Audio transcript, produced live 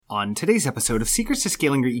On today's episode of Secrets to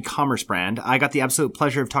Scaling Your E-Commerce Brand, I got the absolute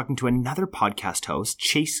pleasure of talking to another podcast host,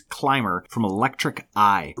 Chase Clymer from Electric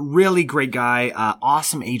Eye. Really great guy,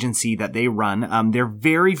 awesome agency that they run. They're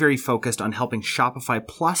very, very focused on helping Shopify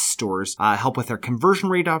Plus stores help with their conversion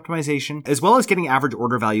rate optimization, as well as getting average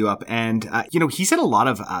order value up. And, he said a lot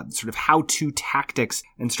of sort of how-to tactics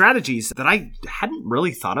and strategies that I hadn't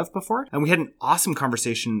really thought of before. And we had an awesome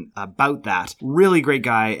conversation about that. Really great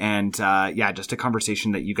guy. And, just a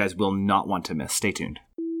conversation that you guys will not want to miss. Stay tuned.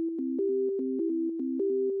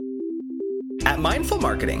 At Mindful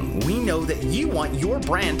Marketing, we know that you want your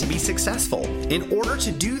brand to be successful. In order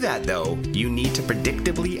to do that, though, you need to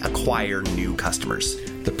predictably acquire new customers.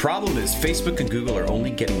 The problem is Facebook and Google are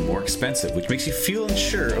only getting more expensive, which makes you feel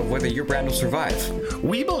unsure of whether your brand will survive.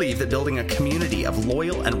 We believe that building a community of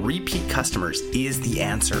loyal and repeat customers is the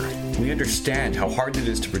answer. We understand how hard it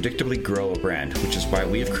is to predictably grow a brand, which is why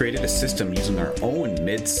we have created a system using our own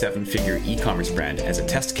mid-seven-figure e-commerce brand as a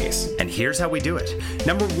test case. And here's how we do it.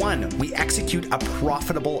 Number 1, we execute a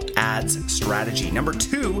profitable ads strategy. Number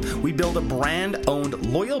 2, we build a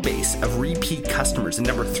brand-owned loyal base of repeat customers. And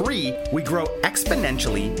number 3, we grow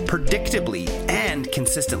exponentially, predictably, and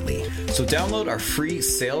consistently. So download our free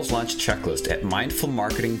sales launch checklist at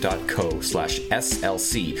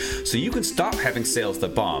mindfulmarketing.co/SLC so you can stop having sales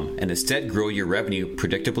that bomb and instead grow your revenue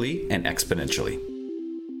predictably and exponentially.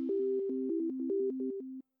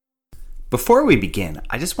 Before we begin,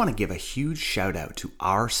 I just want to give a huge shout out to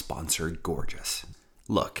our sponsor, Gorgias.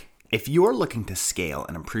 Look, if you're looking to scale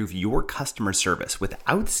and improve your customer service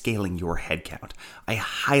without scaling your headcount, I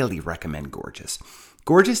highly recommend Gorgias.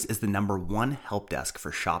 Gorgias is the #1 help desk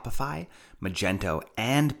for Shopify, Magento,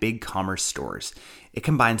 and BigCommerce stores. It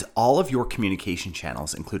combines all of your communication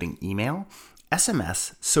channels, including email,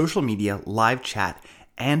 SMS, social media, live chat,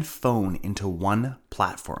 and phone into one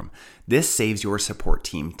platform. This saves your support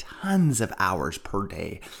team tons of hours per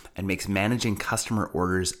day and makes managing customer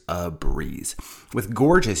orders a breeze. With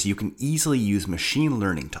Gorgias, you can easily use machine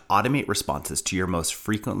learning to automate responses to your most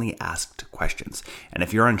frequently asked questions. And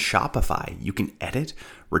if you're on Shopify, you can edit,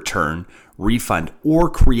 return, refund, or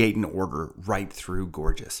create an order right through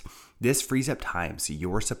Gorgias. This frees up time so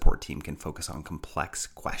your support team can focus on complex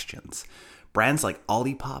questions. Brands like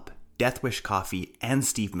Olipop, Death Wish Coffee, and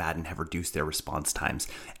Steve Madden have reduced their response times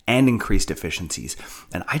and increased efficiencies.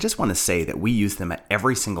 And I just want to say that we use them at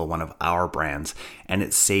every single one of our brands, and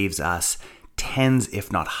it saves us tens,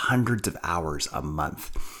 if not hundreds of hours a month.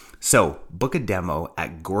 So book a demo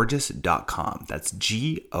at gorgias.com. That's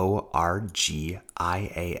GORGIAS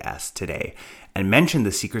today. And mention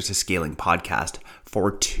the Secrets to Scaling podcast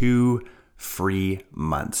for 2 free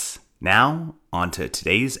months. Now, on to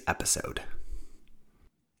today's episode.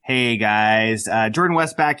 Hey guys, Jordan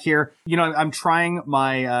West back here. I'm trying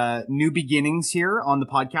my new beginnings here on the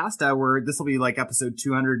podcast. Where this will be like episode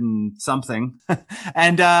 200 and something,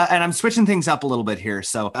 and I'm switching things up a little bit here.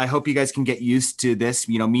 So I hope you guys can get used to this.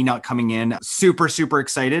 Me not coming in super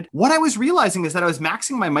excited. What I was realizing is that I was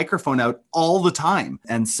maxing my microphone out all the time,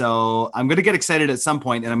 and so I'm going to get excited at some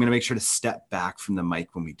point, and I'm going to make sure to step back from the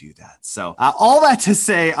mic when we do that. So all that to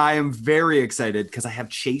say, I am very excited because I have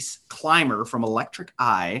Chase Clymer from Electric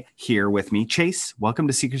Eye here with me. Chase, welcome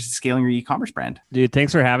to Secrets to Scaling Your E-Commerce Brand. Dude,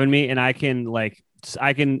 thanks for having me. And I can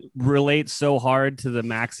relate so hard to the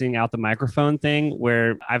maxing out the microphone thing,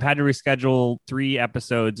 where I've had to reschedule 3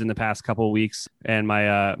 episodes in the past couple of weeks, and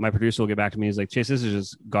my producer will get back to me. He's like, Chase, this is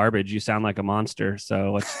just garbage. You sound like a monster.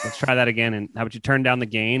 So let's try that again. And how about you turn down the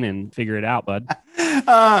gain and figure it out, bud?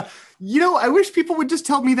 I wish people would just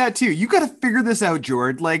tell me that too. You got to figure this out,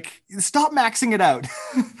 Jord. Stop maxing it out.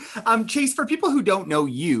 Chase, for people who don't know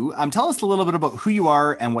you, tell us a little bit about who you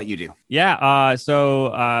are and what you do. Yeah. So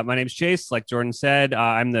my name's Chase. Like Jordan said,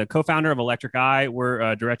 I'm the co-founder of Electric Eye. We're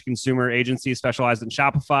a direct-to-consumer agency specialized in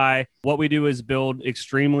Shopify. What we do is build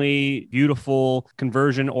extremely beautiful,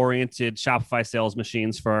 conversion-oriented Shopify sales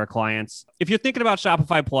machines for our clients. If you're thinking about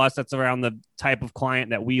Shopify Plus, that's around the type of client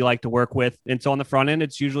that we like to work with. And so on the front end,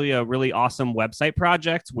 it's usually a really awesome website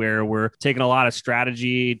project where we're taking a lot of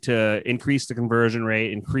strategy to increase the conversion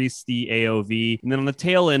rate, increase the AOV. And then on the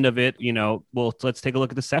tail end of it, let's take a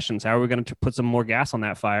look at the sessions. How are we going to put some more gas on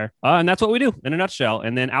that fire? And that's what we do in a nutshell.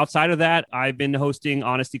 And then outside of that, I've been hosting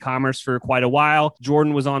Honest E-Commerce for quite a while.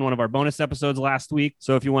 Jordan was on one of our bonus episodes last week.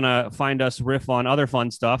 So if you want to find us riff on other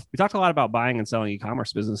fun stuff, we talked a lot about buying and selling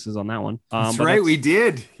e-commerce businesses on that one. That's right. We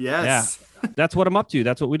did. Yes. Yeah. That's what I'm up to.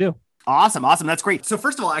 That's what we do. Awesome. That's great. So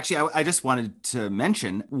first of all, actually, I just wanted to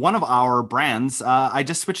mention one of our brands. I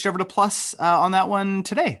just switched over to Plus on that one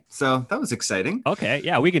today. So that was exciting. Okay.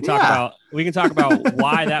 Yeah. We can talk about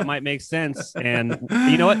why that might make sense. And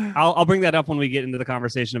you know what? I'll bring that up when we get into the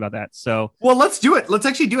conversation about that. So, well, let's do it. Let's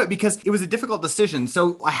actually do it because it was a difficult decision.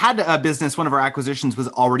 So I had a business, one of our acquisitions was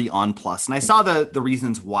already on Plus, and I saw the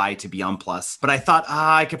reasons why to be on Plus, but I thought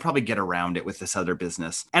I could probably get around it with this other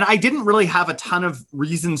business. And I didn't really have a ton of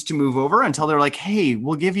reasons to move over until they're like, hey,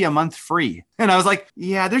 we'll give you a month free. And I was like,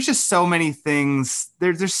 yeah, there's just so many things.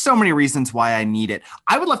 There's so many reasons why I need it.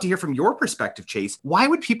 I would love to hear from your perspective, Chase. Why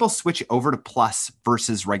would people switch over to Plus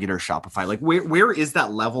versus regular Shopify? Like where is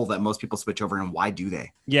that level that most people switch over and why do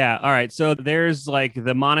they? Yeah. All right. So there's like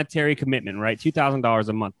the monetary commitment, right? $2,000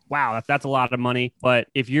 a month. Wow. That's a lot of money. But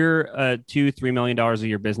if you're $2-3 million a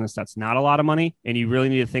year business, that's not a lot of money. And you really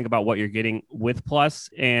need to think about what you're getting with Plus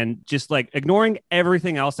and just like ignoring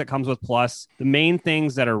everything else that comes with Plus. The main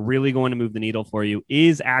things that are really going to move the needle for you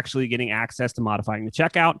is actually getting access to modifying the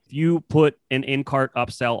checkout. If you put an in-cart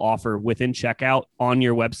upsell offer within checkout on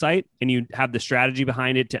your website and you have the strategy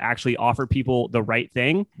behind it to actually offer people the right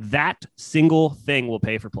thing, that single thing will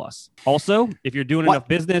pay for Plus. Also, if you're doing enough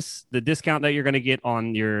business, the discount that you're going to get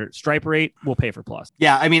on your Stripe rate will pay for Plus.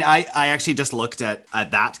 Yeah, I mean, I actually just looked at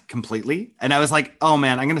that completely and I was like, oh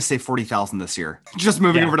man, I'm going to save $40,000 this year just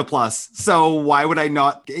moving over to Plus. So why would I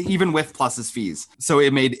not, even with Plus's fees? So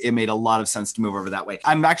it made a lot of sense to move over that way.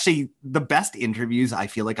 I'm actually, the best interviews I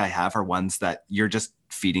feel like I have are ones that you're just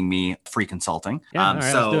feeding me free consulting. Yeah,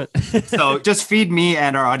 right, so let's do it. so just feed me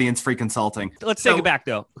and our audience free consulting. Let's take it back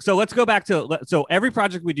though. So let's go back to, so every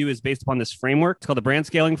project we do is based upon this framework. It's called the brand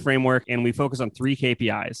scaling framework. And we focus on 3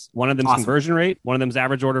 KPIs. One of them is conversion rate. One of them is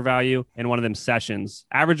average order value. And one of them sessions.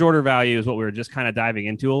 Average order value is what we were just kind of diving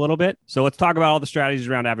into a little bit. So let's talk about all the strategies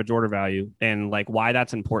around average order value and like why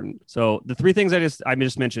that's important. So the 3 things I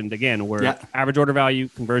just mentioned again were average order value,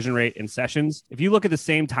 conversion rate, and sessions. If you look at the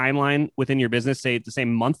same timeline within your business, say the same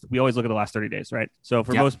month, we always look at the last 30 days, right? So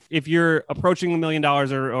for most, if you're approaching $1 million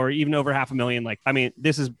or even over $500,000, like, I mean,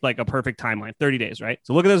 this is like a perfect timeline, 30 days, right?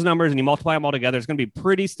 So look at those numbers and you multiply them all together. It's going to be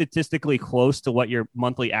pretty statistically close to what your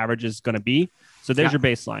monthly average is going to be. So there's your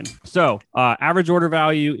baseline. So average order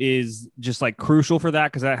value is just like crucial for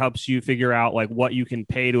that because that helps you figure out like what you can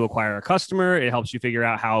pay to acquire a customer. It helps you figure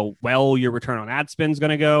out how well your return on ad spend is going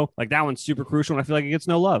to go. Like that one's super crucial. And I feel like it gets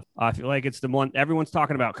no love. I feel like it's the one everyone's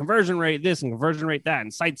talking about, conversion rate this and conversion rate that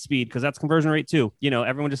and site speed because that's conversion rate too. You know,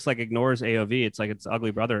 everyone just like ignores AOV. It's like it's ugly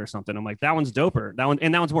brother or something. I'm like, that one's doper. That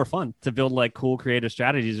one's more fun to build like cool creative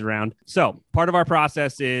strategies around. So part of our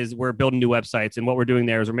process is we're building new websites. And what we're doing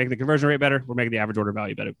there is we're making the conversion rate better. We're making the average order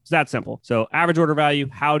value better. It's that simple. So average order value,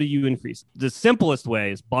 how do you increase? The simplest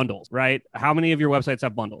way is bundles, right? How many of your websites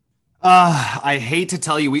have bundles? I hate to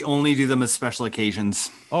tell you, we only do them as special occasions.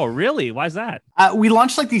 Oh, really? Why is that? We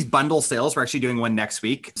launched like these bundle sales. We're actually doing one next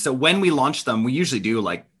week. So when we launch them, we usually do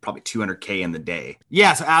like probably 200K in the day.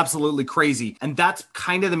 Yeah, so absolutely crazy. And that's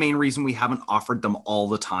kind of the main reason we haven't offered them all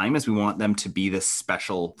the time is we want them to be this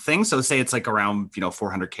special thing. So say it's like around,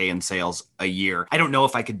 400K in sales a year. I don't know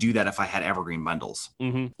if I could do that if I had evergreen bundles.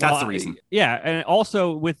 Mm-hmm. That's the reason. Yeah. And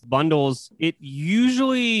also with bundles, it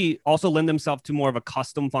usually also lend themselves to more of a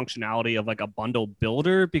custom functionality of like a bundle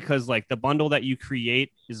builder because like the bundle that you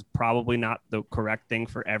create is probably not the correct thing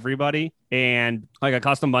for everybody. And like a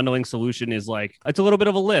custom bundling solution is like, it's a little bit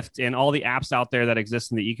of a lift and all the apps out there that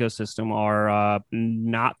exist in the ecosystem are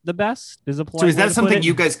not the best. So is that something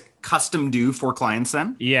you guys custom do for clients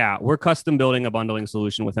then? Yeah, we're custom building a bundling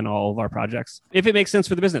solution within all of our projects. If it makes sense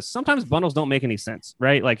for the business, sometimes bundles don't make any sense,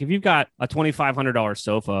 right? Like if you've got a $2,500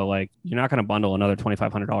 sofa, like you're not going to bundle another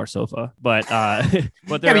 $2,500 sofa, but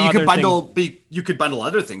but there you could bundle, you could bundle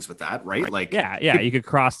other things with that, right? Like you could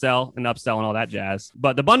cross sell and upsell and all that jazz.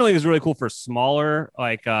 But the bundling is really cool for smaller,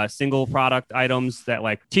 like single product items that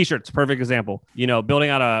like t-shirts, perfect example,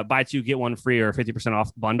 building out a buy 2, get 1 free or 50%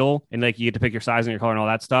 off bundle. And like you get to pick your size and your color and all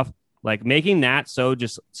that stuff. Like making that so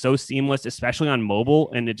seamless, especially on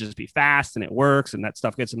mobile, and it just be fast and it works and that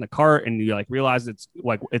stuff gets in the cart and you like realize it's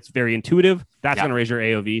very intuitive. That's going to raise your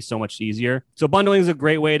AOV so much easier. So bundling is a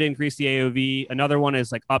great way to increase the AOV. Another one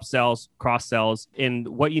is like upsells, cross sells. And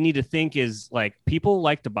what you need to think is like people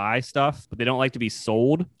like to buy stuff, but they don't like to be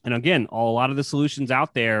sold. And again, a lot of the solutions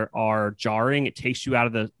out there are jarring. It takes you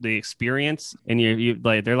out of the experience and you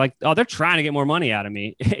like, they're like, oh, they're trying to get more money out of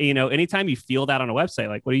me. Anytime you feel that on a website,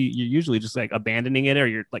 like what are you usually just like abandoning it, or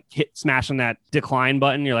you're like smashing that decline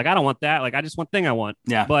button. You're like, I don't want that. Like, I just want the thing I want.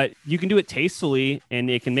 Yeah. But you can do it tastefully, and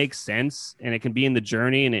it can make sense, and it can be in the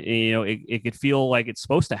journey, and it could feel like it's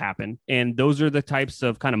supposed to happen. And those are the types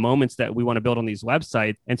of kind of moments that we want to build on these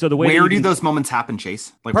websites. And so the way where do those moments happen,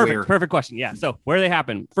 Chase? Like perfect question. Yeah. So where do they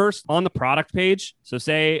happen? First, on the product page. So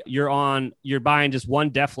say you're buying just one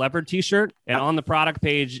Def Leppard t-shirt, and on the product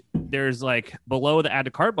page, there's like below the add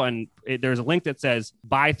to cart button, there's a link that says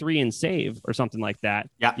buy 3 and save or something like that.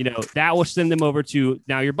 Yeah. That will send them over to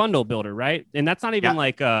now your bundle builder, right? And that's not even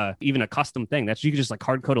like even a custom thing. That's, you can just like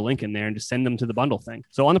hard code a link in there and just send them to the bundle thing.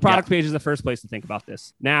 So on the product page is the first place to think about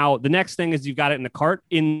this. Now, the next thing is you've got it in the cart,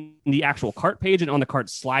 in the actual cart page, and on the cart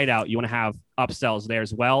slide out, you want to have upsells there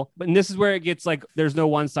as well. But this is where it gets like, there's no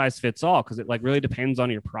one size fits all, because it like really depends on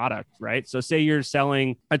your product, right? So say you're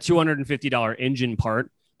selling a $250 engine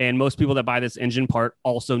part, and most people that buy this engine part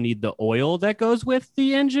also need the oil that goes with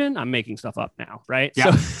the engine. I'm making stuff up now, right?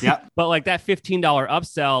 Yeah. So, yeah. But like that $15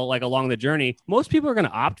 upsell, like along the journey, most people are going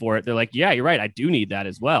to opt for it. They're like, yeah, you're right, I do need that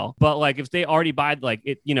as well. But like if they already buy like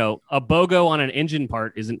it, a BOGO on an engine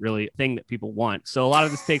part isn't really a thing that people want. So a lot of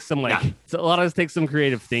this takes some some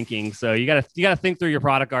creative thinking. So you gotta think through your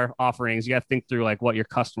product offerings. You gotta think through like what your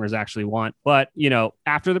customers actually want. But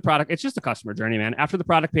after the product, it's just a customer journey, man. After the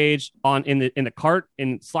product page in the cart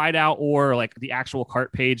and slide out, or like the actual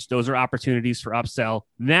cart page, those are opportunities for upsell.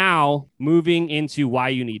 Now moving into why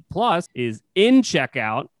you need Plus is in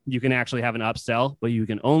checkout. You can actually have an upsell, but you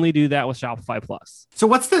can only do that with Shopify Plus. So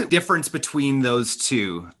what's the difference between those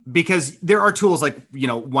two? Because there are tools like,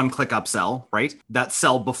 one-click upsell, right? That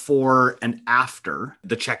sell before and after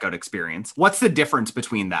the checkout experience. What's the difference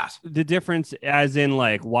between that? The difference as in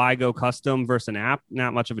like why go custom versus an app?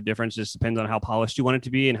 Not much of a difference. Just depends on how polished you want it to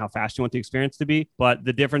be and how fast you want the experience to be. But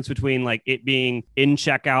the difference between like it being in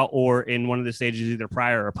checkout or in one of the stages, either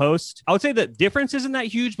prior or post, I would say the difference isn't that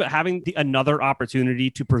huge, but having another opportunity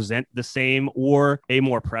to present the same or a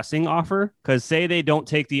more pressing offer. Because say they don't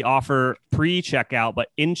take the offer pre-checkout, but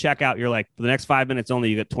in checkout, you're like, for the next 5 minutes only,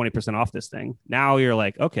 you get 20% off this thing. Now you're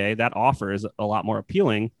like, okay, that offer is a lot more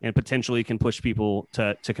appealing and potentially can push people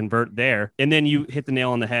to convert there. And then you hit the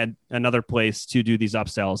nail on the head. Another place to do these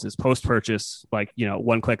upsells is post-purchase, like,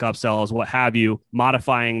 one-click upsells, what have you,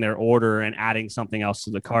 modifying their order and adding something else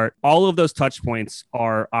to the cart. All of those touch points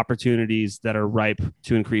are opportunities that are ripe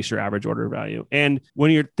to increase your average order value. And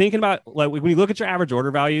when you're thinking about, like, when you look at your average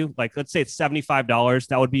order value, like let's say it's $75,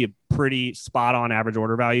 that would be a pretty spot on average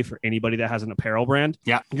order value for anybody that has an apparel brand.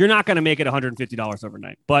 Yeah. You're not going to make it $150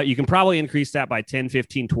 overnight, but you can probably increase that by 10,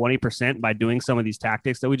 15, 20% by doing some of these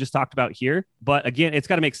tactics that we just talked about here. But again, it's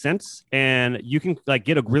got to make sense, and you can like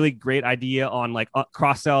get a really great idea on like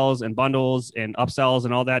cross sells and bundles and upsells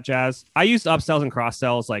and all that jazz. I use upsells and cross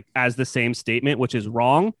sells like as the same statement, which is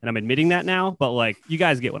wrong. And I'm admitting that now, but like you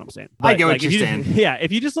guys get what I'm saying. But, I get what like, you're saying.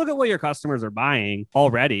 If you just look at what your customers are buying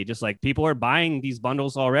already, just like people are buying these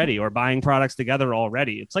bundles already or buying products together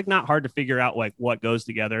already. It's like not hard to figure out like what goes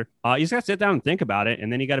together. You just got to sit down and think about it,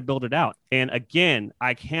 and then you got to build it out. And again,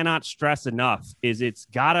 I cannot stress enough is it's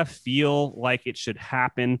got to feel like it should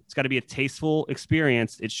happen. It's got to be a tasteful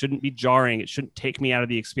experience. It shouldn't be jarring. It shouldn't take me out of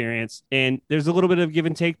the experience. And there's a little bit of give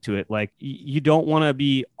and take to it. Like you don't want to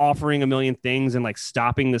be offering a million things and like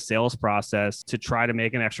stopping the sales process to try to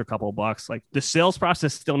make an extra couple of bucks. Like the sales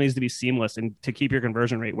process still needs to be seamless and to keep your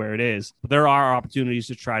conversion rate where it is. But there are opportunities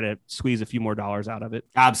to try to squeeze a few more dollars out of it.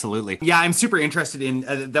 Absolutely. Yeah, I'm super interested in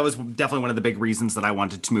that. Was definitely one of the big reasons that I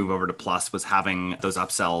wanted to move over to Plus, was having those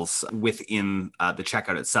upsells within the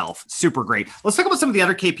checkout itself. Super great. Let's talk about some of the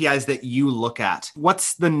other KPIs that you look at.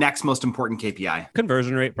 What's the next most important KPI?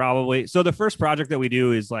 Conversion rate, probably. So the first project that we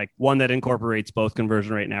do is like one that incorporates both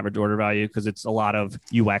conversion rate and average order value, because it's a lot of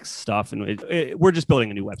UX stuff, and we're just building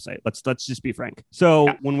a new website. Let's just be frank.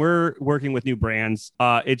 So when we're working with new brands,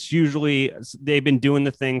 it's usually they've been doing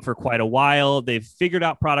the thing for quite a while. They've figured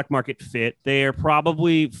out product market fit. They're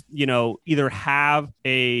probably, either have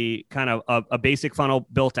a kind of a basic funnel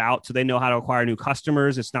built out so they know how to acquire new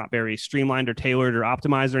customers. It's not very streamlined or tailored or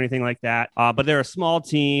optimized or anything like that. But they're a small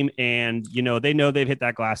team, and, they know they've hit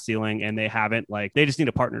that glass ceiling, and they haven't, like, they just need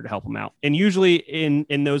a partner to help them out. And usually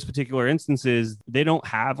in those particular instances, they don't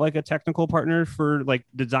have like a technical partner for like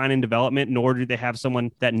design and development, nor do they have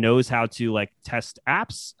someone that knows how to like test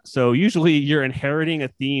apps. So usually you're inheriting a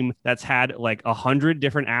theme that's had like 100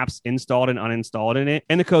 different apps installed and uninstalled in it,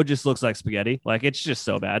 and the code just looks like spaghetti. Like it's just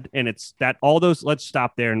so bad. And it's that all those, let's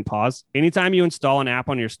stop there and pause. Anytime you install an app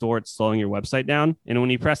on your store, it's slowing your website down. And when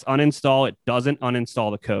you press uninstall, it doesn't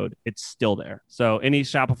uninstall the code. It's still there. So any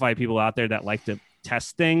Shopify people out there that like to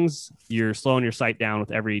test things, you're slowing your site down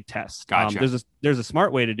with every test. Gotcha. There's a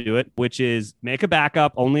smart way to do it, which is make a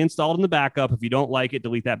backup, only install it in the backup. If you don't like it,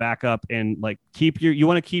 delete that backup, and like you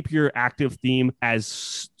want to keep your active theme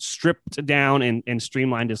as stripped down and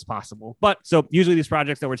streamlined as possible. But so usually these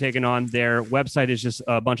projects that we're taking on, their website is just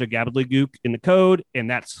a bunch of gobbledygook in the code, and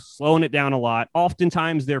that's slowing it down a lot.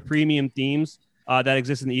 Oftentimes they're premium themes that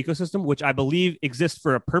exists in the ecosystem, which I believe exists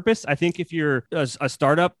for a purpose. I think if you're a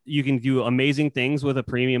startup, you can do amazing things with a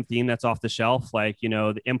premium theme that's off the shelf, like,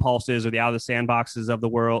 the Impulses or the Out of the Sandboxes of the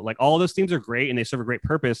world. Like all those themes are great and they serve a great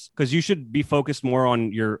purpose, because you should be focused more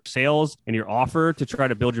on your sales and your offer to try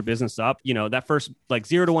to build your business up. That first like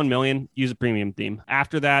 0 to 1 million, use a premium theme.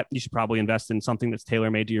 After that, you should probably invest in something that's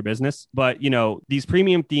tailor-made to your business. But, these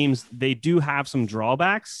premium themes, they do have some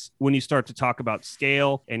drawbacks when you start to talk about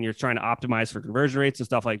scale and you're trying to optimize for conversion rates and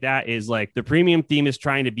stuff like that. Is like the premium theme is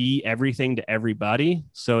trying to be everything to everybody.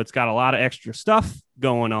 So it's got a lot of extra stuff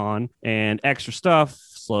going on, and extra stuff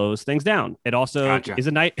slows things down. It also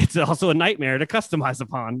it's also a nightmare to customize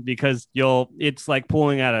upon, because it's like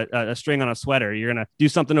pulling out a string on a sweater. You're going to do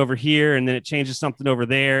something over here and then it changes something over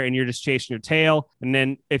there and you're just chasing your tail. And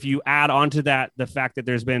then if you add onto that the fact that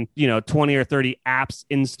there's been, 20 or 30 apps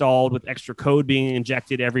installed with extra code being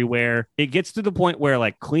injected everywhere, it gets to the point where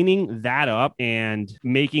like cleaning that up and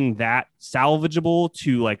making that salvageable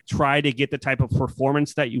to like try to get the type of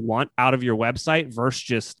performance that you want out of your website versus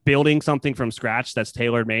just building something from scratch that's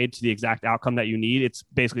tailor made to the exact outcome that you need. It's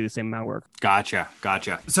basically the same amount of work. Gotcha.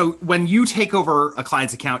 So when you take over a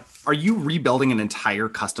client's account, are you rebuilding an entire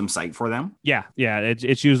custom site for them? Yeah.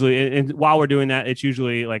 It's usually, and while we're doing that, it's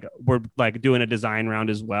usually like we're like doing a design round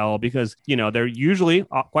as well, because they're usually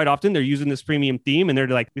quite often they're using this premium theme and they're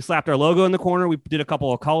like, we slapped our logo in the corner, we did a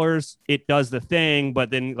couple of colors, it does the thing,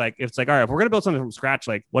 but then like it's like, all right, if we're gonna build something from scratch,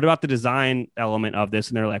 like what about the design element of this?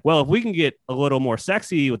 And they're like, well, if we can get a little more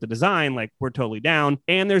sexy with the design, like we're totally down.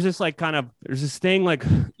 And there's this like there's this thing like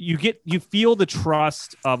you feel the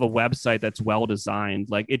trust of a website that's well designed.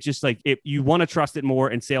 Like it just like you want to trust it more,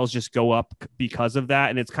 and sales just go up because of that.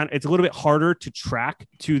 And it's a little bit harder to track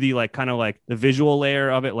to the like kind of like the visual layer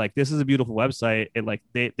of it. Like this is a beautiful website, and like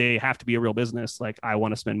they have to be a real business. Like I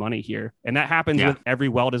want to spend money here, and that happens with every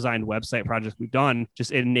well-designed website project we've done.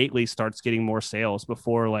 Just innately starts getting more sales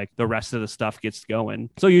before like the rest of the stuff gets going.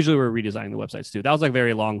 So usually we're redesigning the websites too. That was like a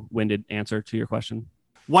very long-winded answer to your question.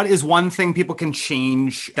 What is one thing people can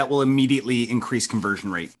change that will immediately increase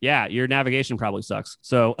conversion rate? Yeah, your navigation probably sucks.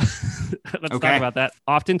 So let's talk about that.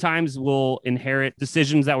 Oftentimes we'll inherit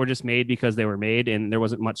decisions that were just made because they were made and there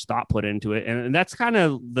wasn't much thought put into it. And that's kind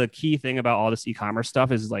of the key thing about all this e-commerce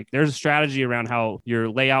stuff is like there's a strategy around how your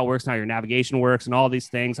layout works, how your navigation works, and all these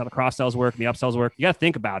things, how the cross-sells work and the upsells work. You got to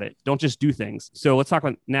think about it. Don't just do things. So let's talk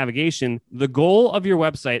about navigation. The goal of your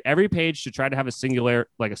website, every page should try to have a singular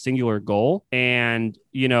goal. And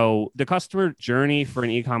the customer journey for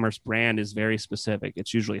an e-commerce brand is very specific.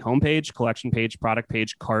 It's usually homepage, collection page, product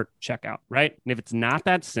page, cart, checkout, right? And if it's not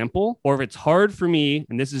that simple, or if it's hard for me,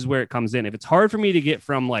 and this is where it comes in, if it's hard for me to get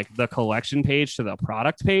from like the collection page to the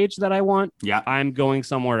product page that I want, I'm going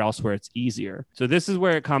somewhere else where it's easier. So this is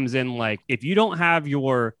where it comes in. Like if you don't have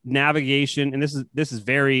your navigation, and this is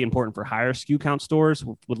very important for higher SKU count stores.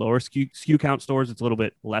 With lower SKU count stores, it's a little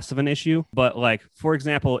bit less of an issue. But like, for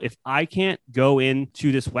example, if I can't go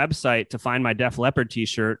into this website to find my Def Leppard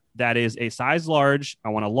t-shirt that is a size large, I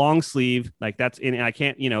want a long sleeve, like that's in, and I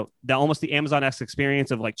can't, almost the Amazon-esque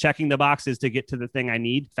experience of like checking the boxes to get to the thing I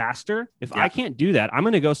need faster. If I can't do that, I'm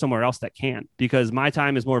going to go somewhere else that can, because my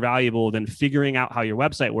time is more valuable than figuring out how your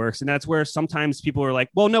website works. And that's where sometimes people are like,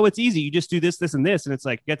 well, no, it's easy. You just do this, this, and this. And it's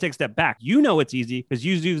like, you got to take a step back. It's easy because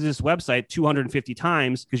you use this website 250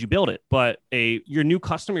 times because you build it. But your new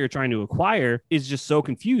customer you're trying to acquire is just so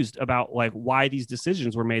confused about like why these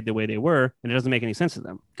decisions were made the way they were, and it doesn't make any sense to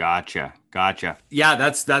them. Gotcha. Yeah,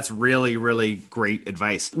 that's really, really great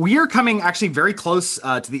advice. We are coming actually very close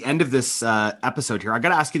to the end of this episode here. I got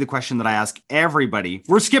to ask you the question that I ask everybody.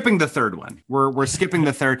 We're skipping the third one. We're skipping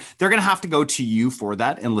the third. They're going to have to go to you for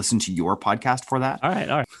that and listen to your podcast for that. All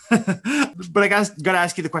right. But I got to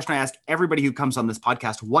ask you the question I ask everybody who comes on this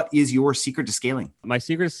podcast. What is your secret to scaling? My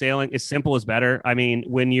secret to scaling is simple as better. I mean,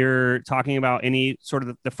 when you're talking about any sort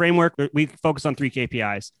of the framework, we focus on 3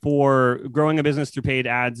 KPIs. For growing a business through paid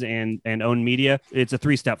ads and owned media, it's a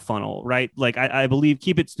 3-step funnel, right? Like I believe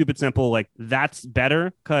keep it stupid simple. Like that's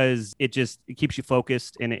better because it keeps you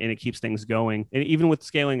focused and it keeps things going. And even with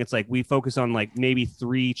scaling, it's like we focus on like maybe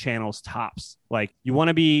 3 channels tops. Like you want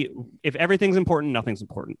to be, if everything's important, nothing's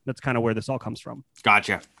important. That's kind of where this all comes from.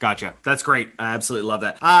 Gotcha. That's great. I absolutely love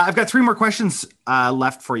that. I've got 3 more questions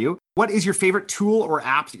left for you. What is your favorite tool or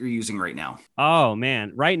app that you're using right now? Oh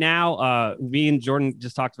man, right now, me and Jordan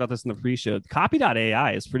just talked about this in the pre-show.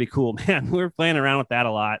 Copy.ai is pretty cool, man. We're playing around with that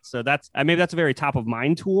a lot. So maybe that's a very top of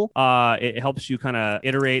mind tool. It helps you kind of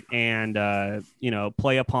iterate and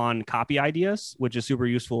play upon copy ideas, which is super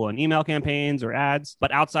useful in email campaigns or ads.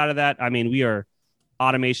 But outside of that, I mean, we are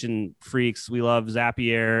automation freaks. We love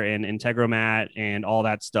Zapier and Integromat and all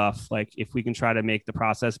that stuff. Like if we can try to make the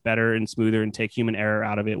process better and smoother and take human error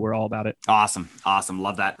out of it, we're all about it. Awesome.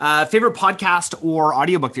 Love that. Favorite podcast or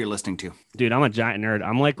audiobook that you're listening to? Dude, I'm a giant nerd.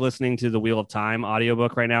 I'm like listening to the Wheel of Time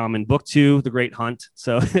audiobook right now. I'm in book 2, The Great Hunt.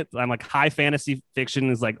 So I'm like high fantasy fiction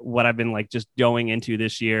is like what I've been like just going into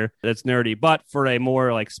this year. That's nerdy. But for a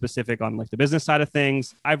more like specific on like the business side of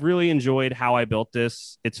things, I've really enjoyed How I Built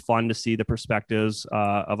This. It's fun to see the perspectives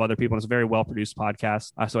of other people. It's a very well-produced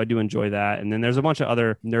podcast. So I do enjoy that. And then there's a bunch of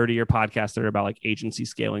other nerdier podcasts that are about like agency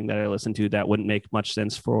scaling that I listen to that wouldn't make much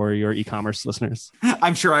sense for your e-commerce listeners.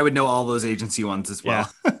 I'm sure I would know all those agency ones as well.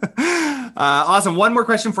 Yeah. Awesome. One more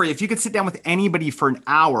question for you. If you could sit down with anybody for an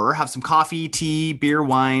hour, have some coffee, tea, beer,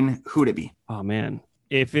 wine, who would it be? Oh, man.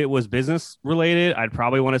 If it was business related, I'd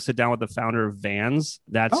probably want to sit down with the founder of Vans.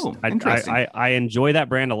 Interesting. I enjoy that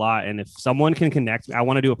brand a lot. And if someone can connect, I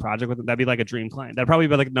want to do a project with them. That'd be like a dream client. That'd probably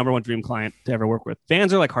be like number one dream client to ever work with.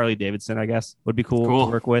 Vans are like Harley Davidson, I guess, would be cool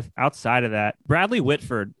to work with. Outside of that, Bradley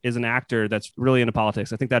Whitford is an actor that's really into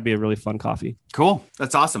politics. I think that'd be a really fun coffee. Cool.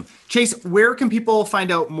 That's awesome. Chase, where can people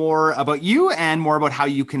find out more about you and more about how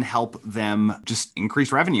you can help them just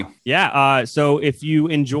increase revenue? Yeah. So if you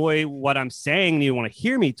enjoy what I'm saying and you want to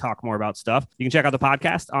hear me talk more about stuff, you can check out the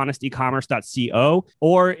podcast, honestecommerce.co.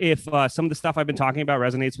 Or if some of the stuff I've been talking about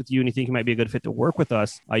resonates with you and you think you might be a good fit to work with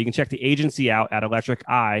us, you can check the agency out at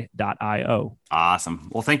electriceye.io. Awesome.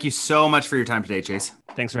 Well, thank you so much for your time today, Chase.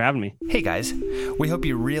 Thanks for having me. Hey guys, we hope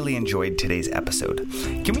you really enjoyed today's episode.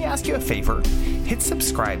 Can we ask you a favor? Hit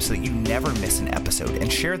subscribe so that you never miss an episode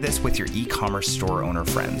and share this with your e-commerce store owner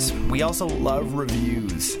friends. We also love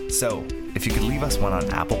reviews. So if you could leave us one on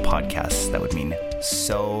Apple Podcasts, that would mean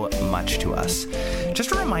so much to us.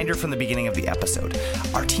 Just a reminder from the beginning of the episode,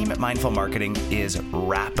 our team at Mindful Marketing is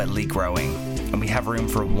rapidly growing, and we have room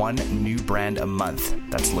for one new brand a month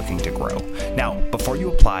that's looking to grow. Now, before you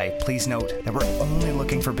apply, please note that we're only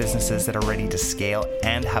looking for businesses that are ready to scale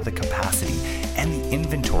and have the capacity and the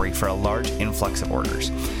inventory for a large influx of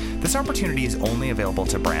orders. This opportunity is only available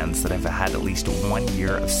to brands that have had at least 1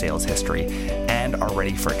 year of sales history and are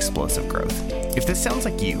ready for explosive growth. If this sounds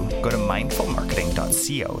like you, go to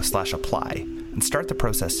mindfulmarketing.co/apply and start the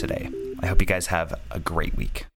process today. I hope you guys have a great week.